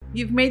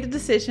You've made the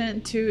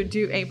decision to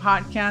do a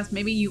podcast.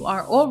 Maybe you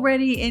are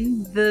already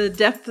in the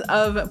depth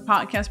of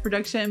podcast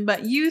production,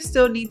 but you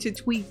still need to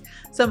tweak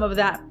some of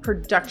that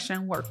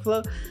production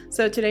workflow.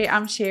 So today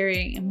I'm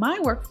sharing my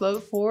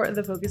workflow for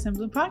the Focus and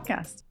Bloom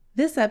podcast.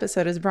 This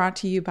episode is brought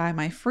to you by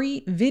my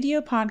free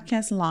video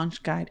podcast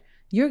launch guide,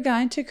 your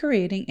guide to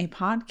creating a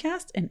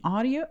podcast in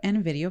audio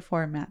and video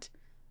format.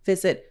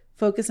 Visit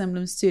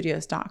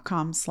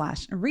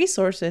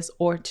focusandbloomstudios.com/resources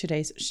or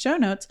today's show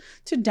notes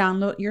to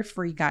download your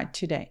free guide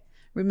today.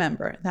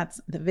 Remember,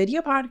 that's the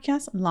video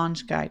podcast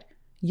launch guide,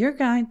 your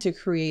guide to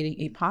creating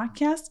a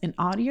podcast in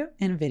audio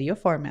and video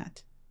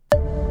format.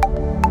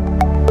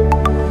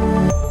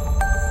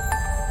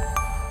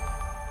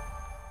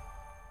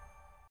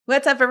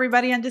 What's up,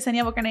 everybody? I'm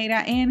Yesenia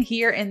Bocaneira, and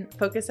here in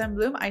Focus and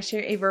Bloom, I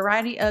share a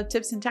variety of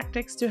tips and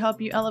tactics to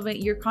help you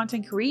elevate your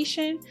content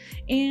creation.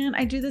 And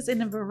I do this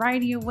in a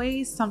variety of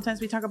ways. Sometimes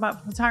we talk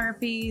about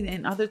photography,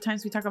 and other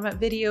times we talk about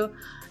video.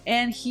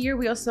 And here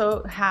we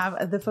also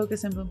have the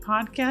Focus and Bloom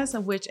podcast,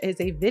 which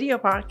is a video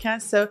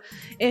podcast. So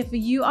if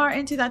you are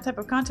into that type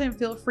of content,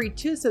 feel free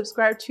to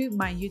subscribe to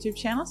my YouTube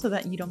channel so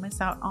that you don't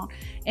miss out on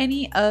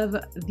any of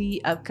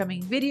the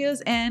upcoming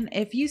videos. And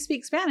if you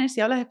speak Spanish, si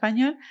hablas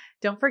español,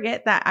 don't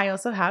forget that I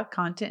also have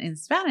content in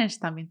Spanish.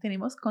 También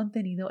tenemos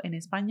contenido en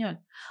español.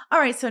 All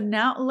right, so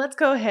now let's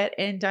go ahead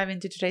and dive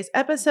into today's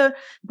episode,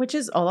 which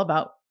is all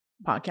about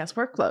podcast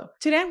workflow.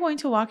 Today, I'm going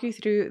to walk you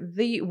through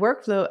the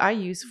workflow I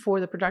use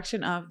for the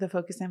production of the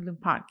Focus and Bloom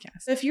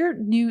podcast. If you're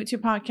new to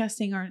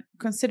podcasting or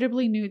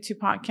considerably new to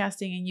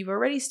podcasting and you've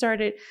already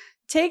started,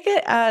 take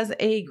it as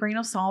a grain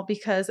of salt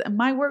because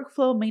my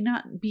workflow may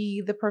not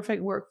be the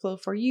perfect workflow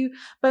for you,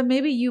 but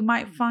maybe you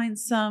might find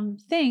some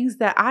things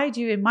that I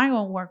do in my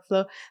own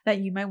workflow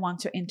that you might want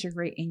to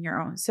integrate in your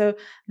own. So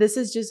this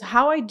is just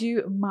how I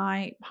do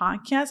my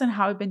podcast and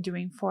how I've been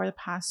doing for the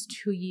past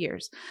 2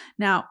 years.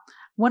 Now,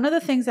 one of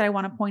the things that I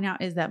want to point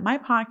out is that my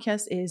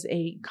podcast is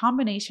a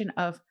combination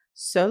of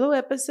solo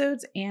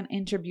episodes and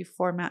interview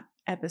format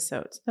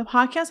episodes. The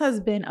podcast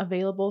has been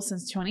available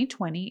since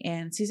 2020,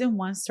 and season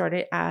 1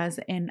 started as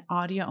an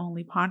audio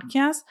only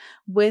podcast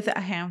with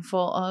a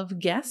handful of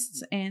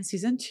guests, and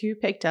season 2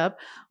 picked up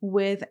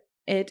with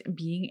it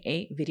being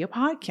a video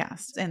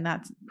podcast. And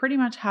that's pretty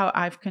much how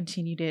I've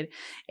continued it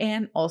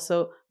and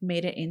also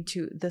made it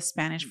into the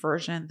Spanish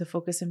version, the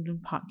Focus and Bloom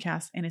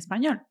podcast in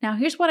Español. Now,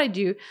 here's what I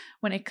do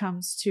when it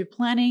comes to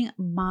planning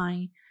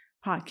my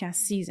podcast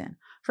season.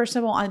 First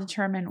of all, I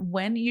determine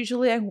when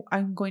usually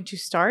I'm going to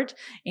start,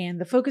 and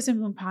the Focus and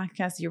Bloom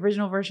podcast, the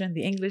original version,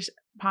 the English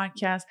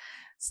podcast,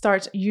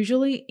 starts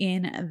usually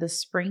in the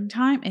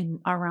springtime in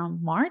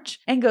around March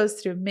and goes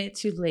through mid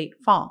to late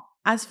fall.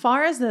 As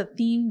far as the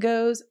theme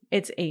goes,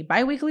 it's a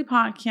bi-weekly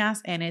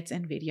podcast and it's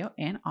in video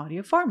and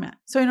audio format.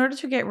 So in order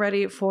to get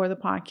ready for the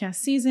podcast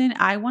season,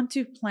 I want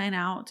to plan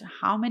out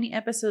how many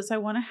episodes I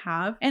want to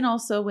have, and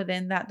also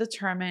within that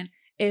determine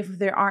if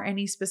there are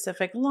any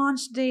specific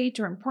launch date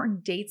or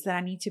important dates that I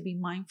need to be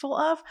mindful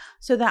of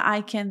so that I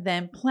can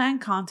then plan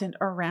content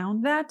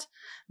around that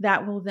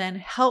will then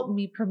help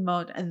me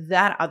promote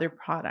that other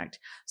product.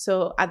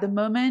 So at the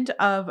moment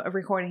of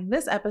recording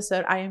this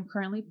episode, I am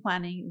currently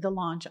planning the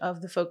launch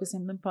of the Focus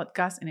and Bloom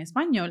podcast in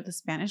Español, the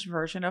Spanish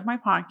version of my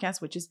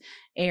podcast, which is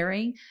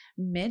airing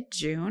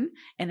mid-June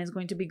and is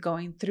going to be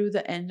going through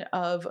the end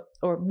of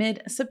or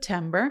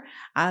mid-September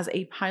as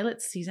a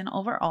pilot season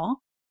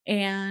overall.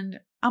 And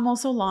I'm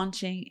also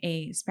launching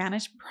a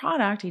Spanish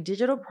product, a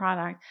digital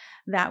product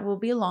that will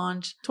be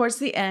launched towards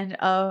the end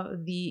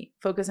of the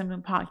Focus and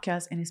Bloom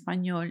podcast in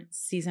Español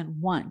season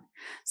 1.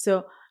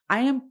 So I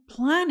am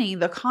planning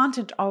the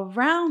content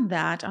around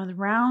that,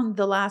 around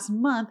the last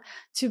month,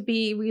 to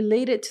be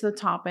related to the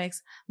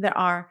topics that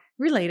are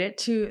related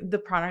to the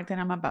product that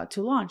I'm about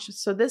to launch.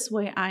 So this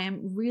way I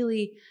am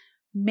really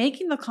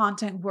making the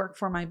content work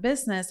for my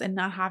business and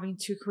not having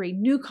to create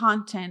new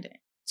content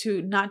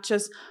to not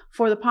just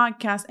for the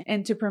podcast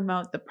and to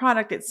promote the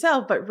product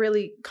itself, but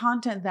really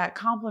content that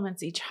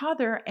complements each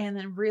other and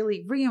then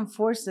really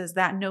reinforces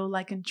that know,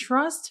 like, and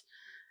trust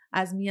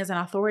as me as an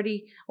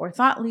authority or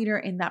thought leader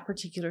in that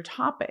particular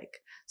topic.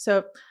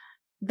 So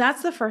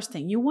that's the first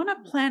thing. You want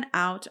to plan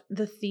out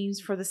the themes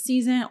for the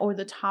season or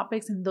the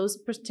topics and those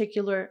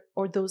particular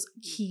or those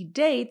key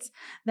dates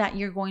that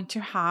you're going to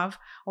have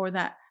or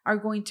that are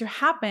going to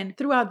happen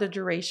throughout the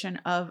duration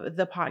of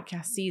the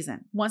podcast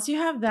season. Once you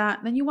have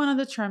that, then you want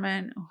to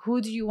determine who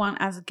do you want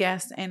as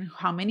guests and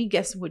how many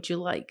guests would you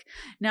like.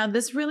 Now,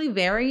 this really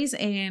varies,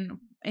 and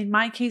in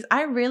my case,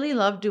 I really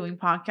love doing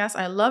podcasts.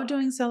 I love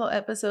doing solo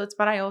episodes,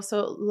 but I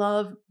also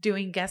love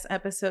doing guest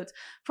episodes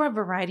for a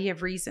variety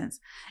of reasons.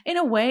 In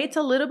a way, it's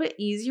a little bit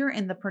easier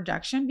in the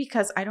production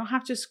because I don't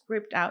have to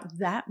script out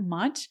that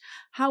much.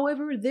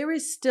 However, there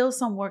is still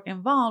some work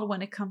involved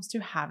when it comes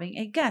to having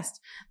a guest.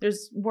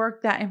 There's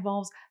work that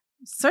involves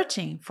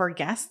searching for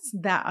guests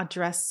that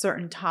address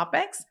certain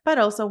topics, but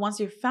also once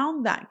you've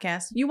found that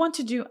guest, you want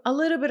to do a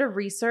little bit of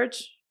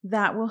research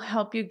that will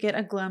help you get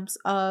a glimpse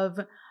of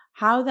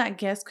how that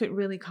guest could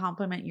really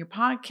complement your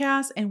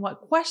podcast and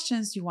what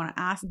questions you want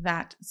to ask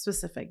that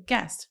specific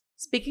guest.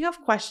 Speaking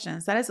of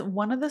questions, that is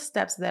one of the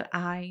steps that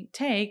I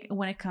take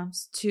when it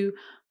comes to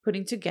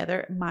putting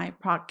together my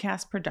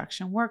podcast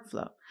production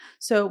workflow.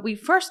 So we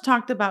first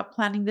talked about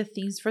planning the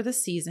themes for the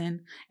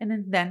season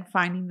and then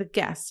finding the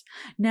guests.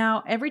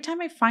 Now, every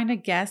time I find a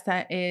guest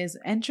that is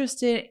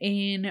interested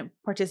in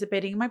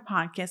participating in my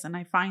podcast, and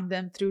I find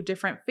them through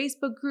different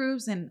Facebook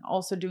groups and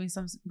also doing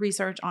some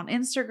research on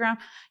Instagram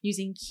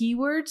using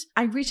keywords,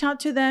 I reach out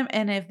to them,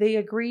 and if they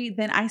agree,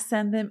 then I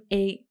send them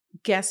a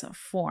guest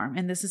form.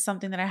 And this is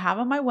something that I have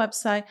on my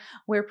website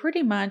where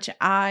pretty much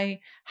I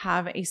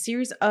have a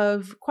series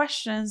of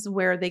questions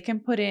where they can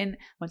put in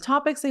what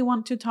topics they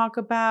want to talk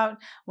about,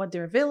 what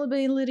their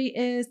availability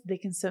is. They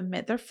can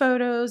submit their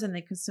photos and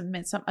they can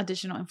submit some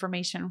additional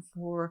information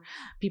for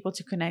people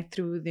to connect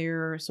through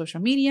their social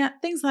media,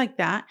 things like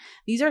that.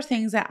 These are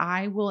things that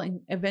I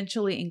will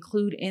eventually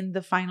include in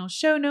the final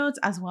show notes,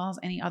 as well as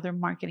any other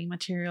marketing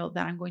material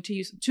that I'm going to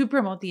use to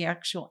promote the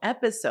actual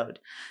episode.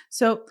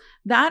 So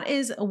that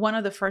is one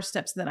of the first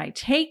steps that I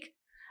take.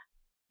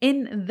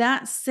 In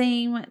that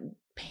same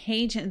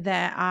page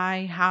that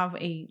I have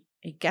a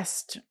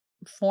guest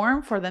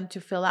form for them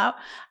to fill out,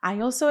 I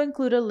also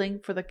include a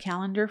link for the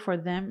calendar for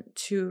them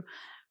to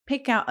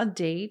pick out a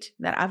date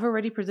that I've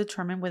already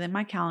predetermined within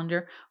my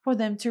calendar for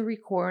them to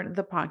record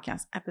the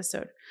podcast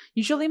episode.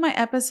 Usually my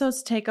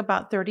episodes take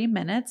about 30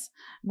 minutes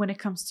when it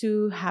comes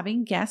to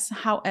having guests.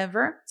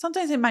 However,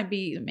 sometimes it might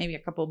be maybe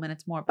a couple of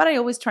minutes more, but I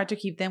always try to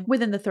keep them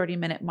within the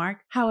 30-minute mark.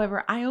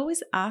 However, I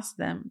always ask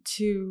them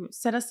to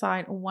set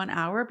aside 1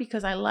 hour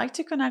because I like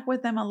to connect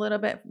with them a little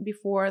bit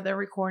before the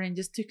recording,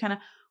 just to kind of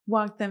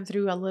walk them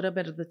through a little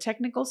bit of the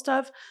technical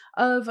stuff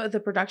of the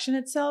production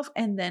itself.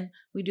 And then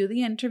we do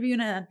the interview.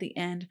 And at the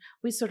end,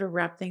 we sort of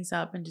wrap things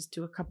up and just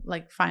do a couple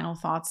like final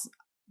thoughts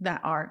that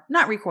are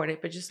not recorded,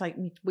 but just like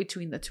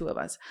between the two of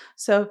us.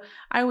 So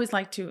I always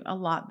like to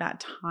allot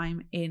that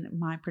time in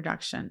my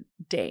production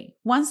day.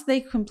 Once they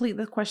complete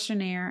the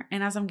questionnaire,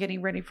 and as I'm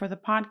getting ready for the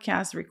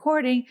podcast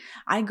recording,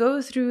 I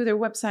go through their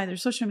website, their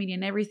social media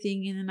and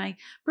everything, and then I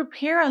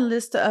prepare a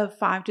list of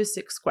 5 to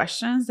 6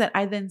 questions that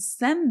I then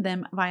send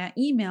them via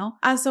email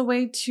as a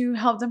way to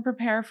help them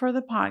prepare for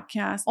the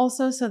podcast.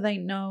 Also, so they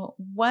know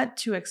what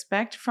to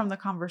expect from the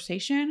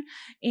conversation.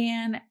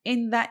 And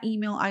in that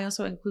email, I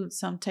also include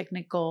some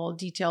technical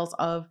details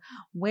of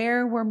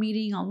where we're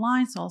meeting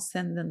online. So I'll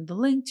send them the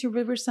link to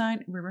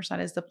Riverside. Riverside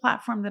is the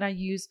platform that I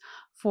use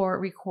for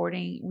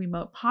recording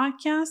remote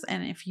podcasts.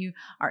 And if you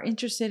are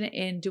interested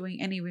in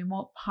doing any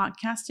remote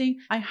podcasting,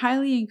 I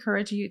highly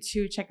encourage you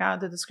to check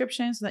out the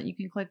description so that you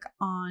can click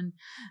on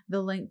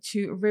the link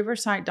to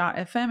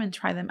riverside.fm and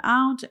try them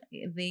out.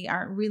 They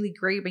are really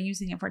great. I've been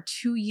using it for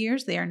 2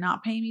 years. They are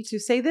not paying me to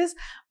say this,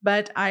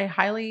 but I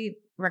highly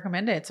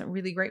recommend it. It's a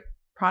really great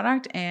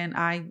product, and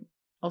I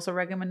also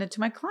recommend it to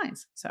my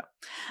clients. So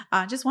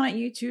I just wanted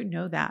you to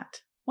know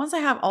that. Once I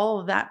have all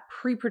of that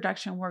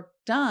pre-production work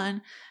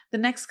done, the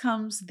next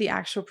comes the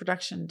actual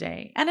production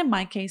day. And in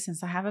my case,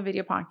 since I have a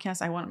video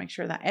podcast, I want to make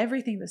sure that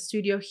everything in the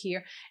studio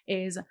here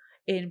is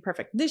in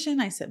perfect condition.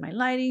 I set my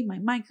lighting, my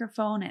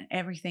microphone, and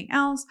everything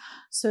else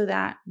so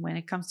that when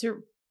it comes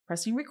to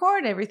pressing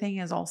record, everything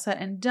is all set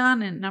and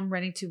done, and I'm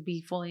ready to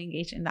be fully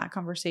engaged in that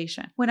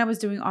conversation. When I was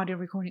doing audio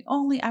recording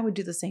only, I would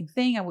do the same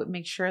thing. I would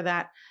make sure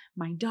that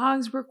my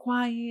dogs were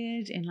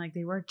quiet and like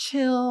they were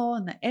chill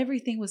and that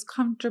everything was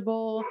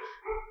comfortable.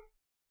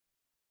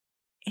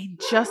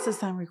 And just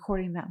as I'm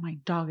recording that, my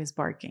dog is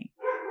barking.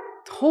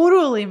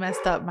 Totally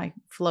messed up my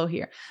flow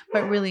here,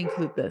 but really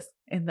include this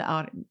in the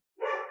audio.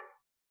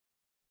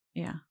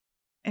 Yeah,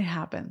 it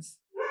happens.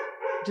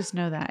 Just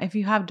know that if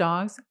you have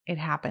dogs, it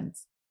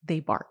happens. They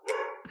bark.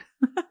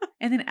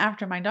 And then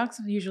after my dogs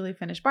usually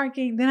finish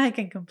barking, then I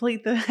can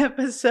complete the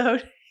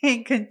episode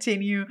and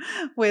continue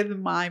with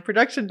my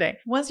production day.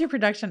 Once your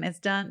production is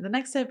done, the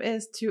next step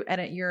is to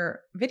edit your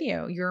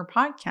video, your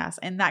podcast.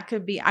 And that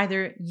could be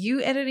either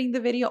you editing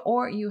the video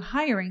or you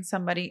hiring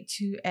somebody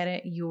to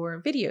edit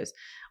your videos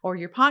or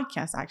your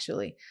podcast,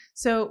 actually.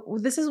 So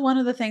this is one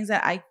of the things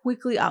that I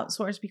quickly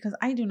outsource because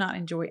I do not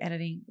enjoy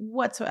editing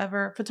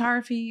whatsoever.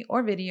 Photography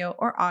or video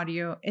or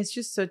audio is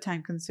just so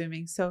time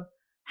consuming. So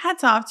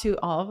hats off to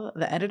all of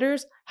the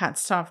editors.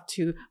 Hats off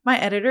to my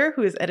editor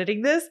who is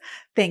editing this.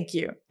 Thank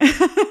you.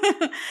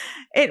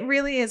 It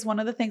really is one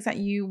of the things that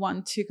you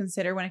want to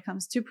consider when it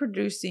comes to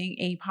producing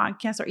a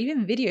podcast or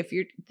even video. If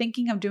you're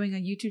thinking of doing a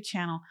YouTube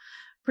channel,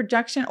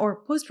 production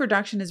or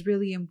post-production is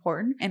really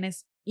important, and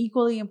it's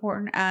equally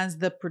important as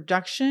the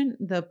production,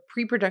 the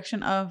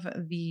pre-production of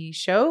the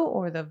show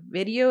or the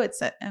video.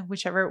 It's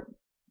whichever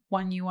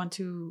one you want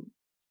to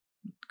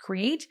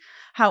create.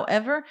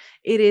 However,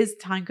 it is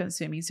time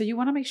consuming. So you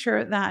want to make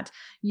sure that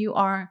you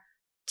are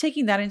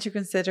taking that into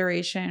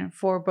consideration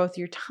for both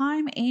your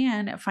time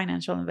and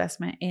financial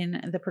investment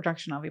in the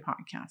production of a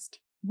podcast.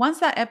 Once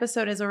that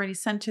episode is already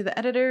sent to the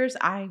editors,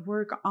 I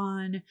work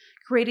on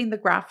creating the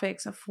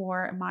graphics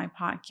for my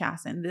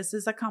podcast. And this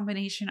is a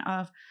combination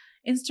of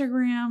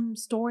Instagram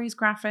stories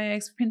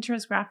graphics,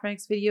 Pinterest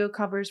graphics, video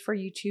covers for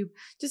YouTube,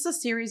 just a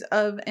series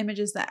of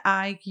images that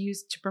I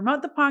use to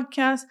promote the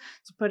podcast,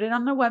 to put it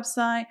on the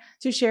website,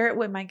 to share it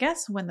with my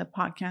guests when the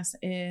podcast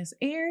is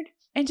aired,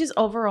 and just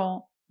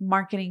overall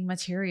marketing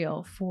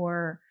material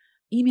for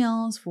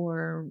emails,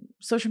 for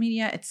social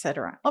media,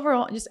 etc.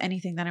 Overall, just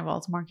anything that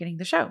involves marketing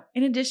the show.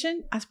 In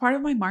addition, as part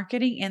of my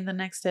marketing, and the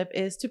next step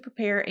is to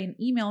prepare an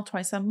email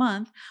twice a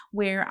month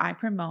where I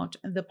promote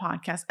the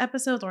podcast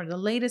episodes or the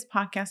latest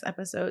podcast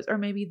episodes, or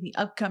maybe the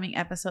upcoming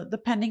episode,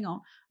 depending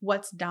on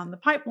what's down the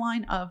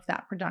pipeline of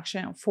that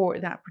production for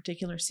that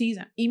particular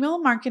season. Email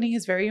marketing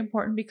is very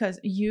important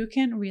because you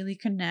can really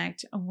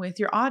connect with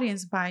your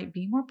audience by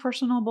being more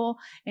personable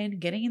and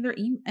getting in their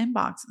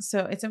inbox.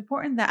 So it's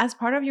important that as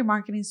part of your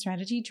marketing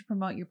strategy to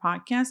promote your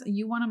podcast,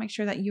 you want to make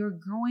sure that you're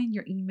growing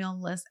your email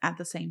list at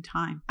the same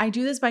time. I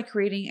do this by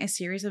creating a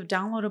series of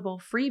downloadable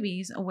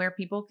freebies where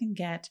people can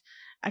get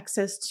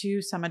access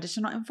to some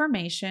additional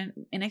information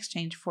in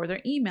exchange for their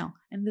email.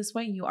 And this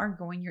way you are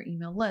growing your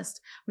email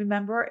list.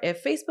 Remember,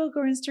 if Facebook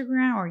or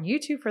Instagram or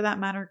YouTube for that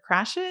matter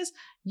crashes,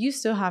 you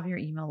still have your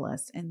email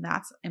list. And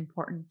that's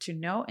important to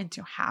know and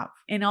to have.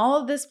 In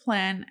all of this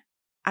plan,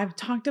 I've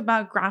talked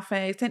about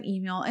graphics and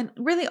email, and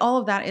really all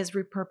of that is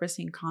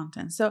repurposing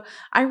content. So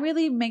I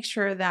really make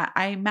sure that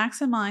I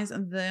maximize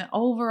the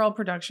overall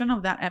production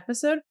of that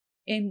episode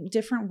in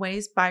different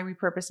ways by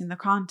repurposing the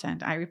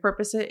content. I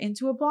repurpose it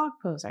into a blog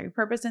post. I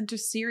repurpose it into a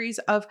series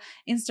of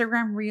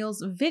Instagram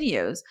Reels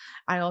videos.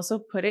 I also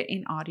put it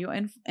in audio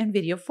and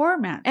video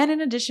format. And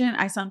in addition,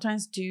 I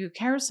sometimes do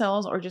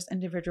carousels or just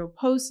individual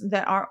posts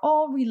that are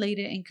all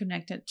related and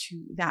connected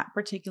to that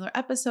particular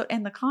episode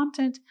and the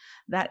content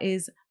that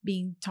is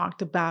being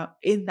talked about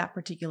in that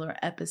particular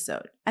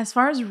episode. As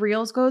far as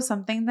Reels goes,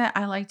 something that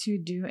I like to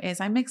do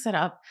is I mix it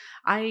up.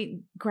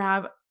 I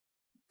grab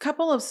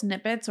couple of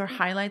snippets or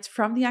highlights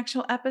from the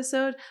actual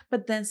episode,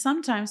 but then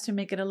sometimes to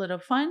make it a little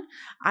fun,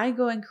 I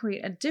go and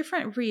create a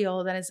different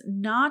reel that is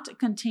not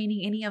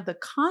containing any of the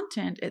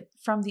content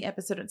from the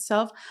episode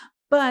itself,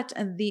 but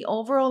the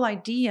overall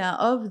idea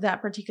of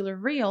that particular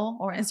reel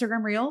or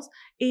Instagram Reels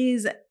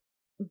is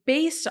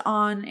based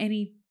on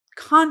any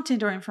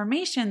content or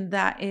information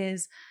that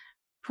is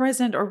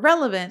present or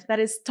relevant that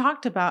is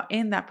talked about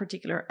in that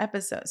particular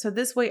episode. So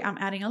this way I'm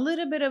adding a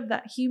little bit of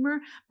that humor,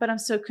 but I'm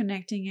still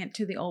connecting it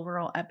to the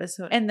overall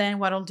episode. And then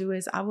what I'll do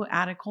is I will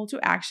add a call to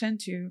action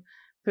to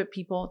put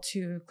people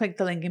to click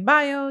the link in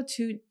bio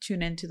to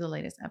tune into the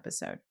latest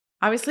episode.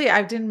 Obviously,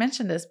 I didn't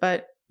mention this,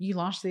 but you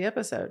launched the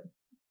episode.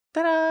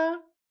 Ta-da!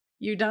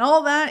 You've done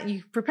all that.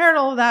 You've prepared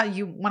all of that.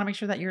 You want to make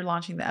sure that you're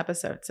launching the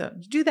episode. So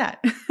you do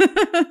that.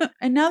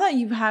 And now that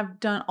you have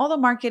done all the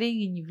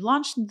marketing and you've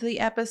launched the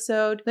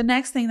episode, the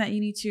next thing that you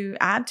need to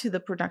add to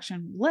the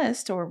production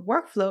list or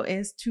workflow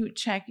is to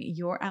check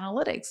your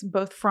analytics,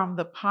 both from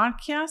the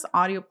podcast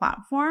audio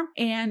platform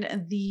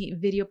and the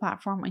video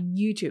platform on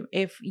YouTube,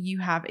 if you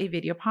have a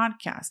video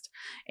podcast.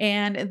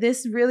 And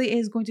this really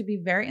is going to be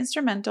very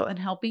instrumental in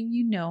helping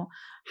you know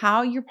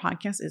how your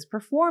podcast is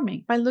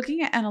performing. By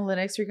looking at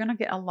analytics, you're going to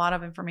get a lot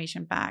of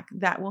information back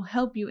that will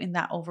help you in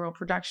that overall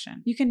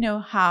production. You can know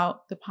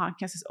how the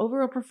podcast is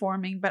overall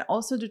performing, but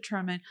also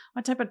determine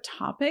what type of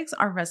topics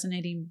are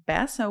resonating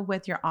best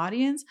with your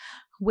audience.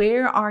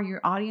 Where are your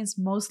audience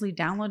mostly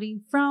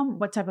downloading from?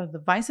 What type of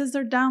devices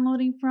they're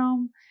downloading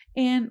from?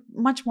 And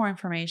much more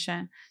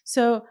information.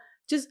 So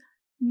just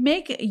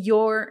make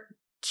your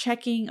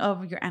checking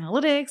of your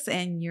analytics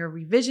and your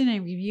revision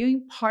and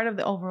reviewing part of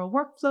the overall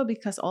workflow,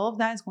 because all of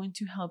that is going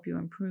to help you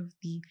improve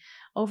the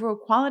overall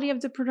quality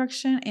of the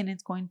production, and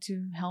it's going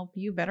to help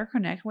you better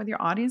connect with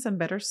your audience and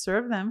better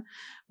serve them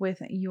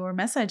with your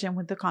message and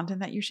with the content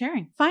that you're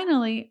sharing.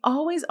 Finally,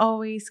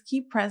 always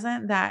keep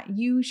present that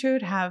you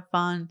should have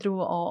fun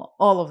through all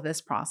of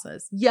this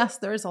process. Yes,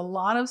 there's a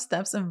lot of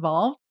steps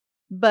involved,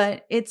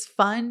 but it's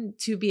fun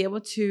to be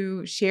able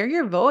to share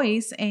your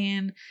voice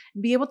and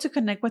be able to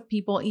connect with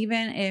people,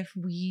 even if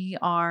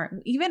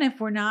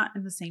we're not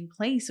in the same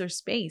place or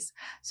space.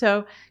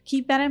 So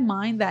keep that in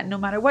mind, that no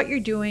matter what you're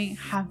doing,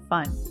 have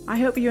fun. I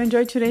hope you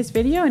enjoyed today's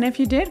video. And if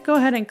you did, go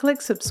ahead and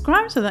click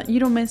subscribe so that you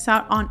don't miss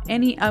out on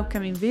any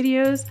upcoming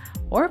videos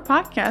or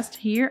podcast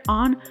here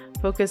on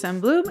Focus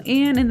and Bloom.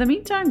 And in the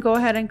meantime, go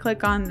ahead and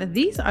click on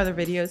these other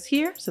videos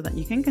here so that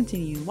you can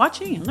continue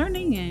watching and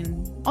learning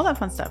and all that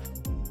fun stuff.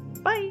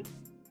 Bye.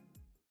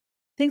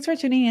 Thanks for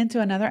tuning in to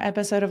another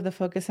episode of the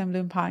Focus and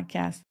Bloom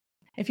podcast.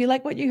 If you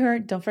like what you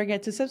heard, don't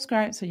forget to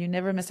subscribe so you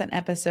never miss an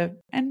episode.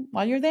 And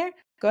while you're there,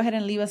 go ahead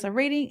and leave us a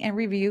rating and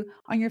review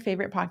on your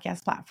favorite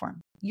podcast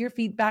platform. Your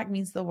feedback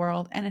means the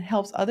world, and it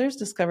helps others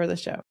discover the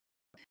show.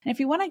 And if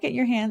you want to get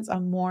your hands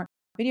on more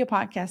video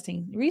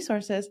podcasting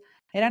resources,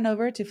 head on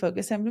over to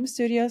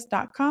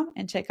focusandbloomstudios.com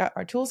and check out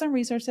our tools and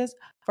resources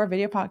for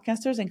video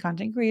podcasters and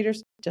content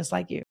creators just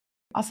like you.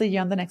 I'll see you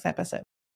on the next episode.